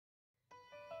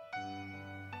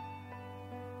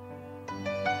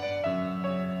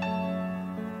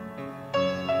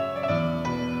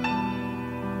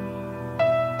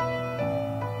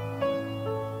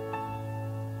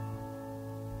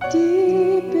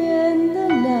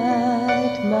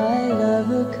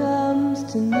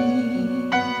to me,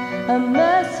 a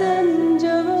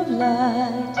messenger of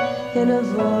light in a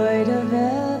void of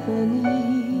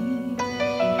ebony.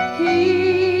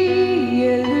 He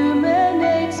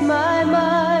illuminates my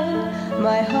mind.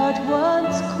 My heart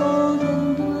once cold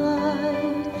and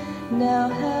blind now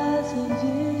has a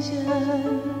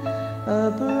vision,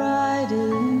 a bright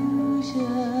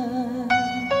illusion.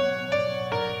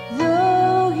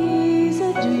 Though he's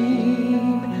a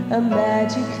dream, a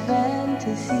magic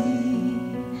fantasy,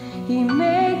 he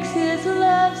makes his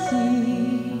love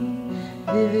seem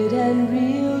vivid and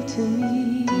real to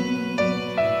me.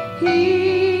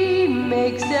 He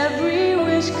makes every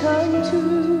wish come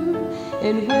true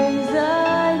in ways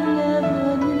I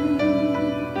never knew.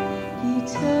 He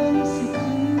turns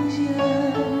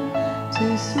seclusion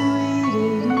to sweet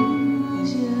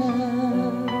illusion.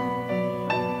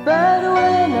 But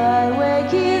when I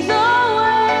wake, he's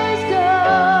always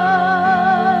gone.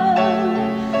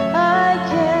 I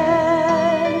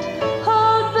can't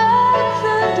hold back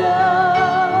the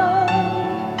dawn.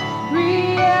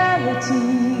 Reality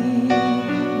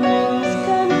brings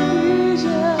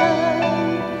confusion,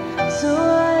 so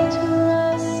I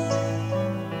trust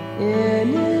in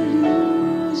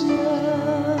illusion.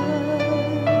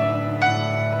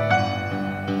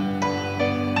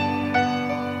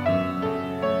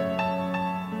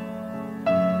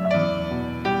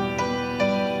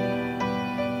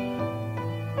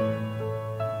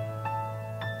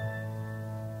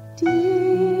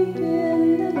 Deep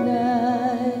in the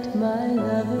night, my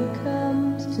lover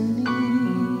comes to me.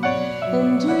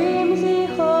 In dreams he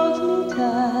holds me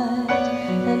tight,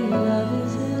 and love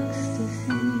is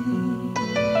ecstasy.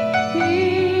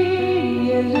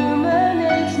 He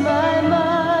illuminates my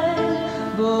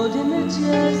mind, bold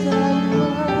images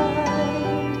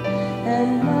unwind,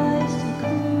 and my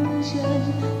seclusion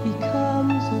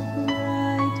becomes a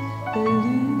bright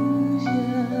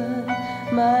illusion.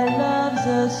 My love's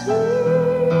a sweet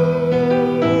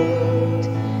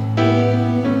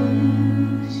illusion,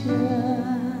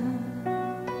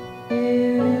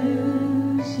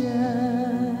 illusion,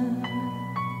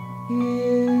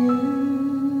 illusion.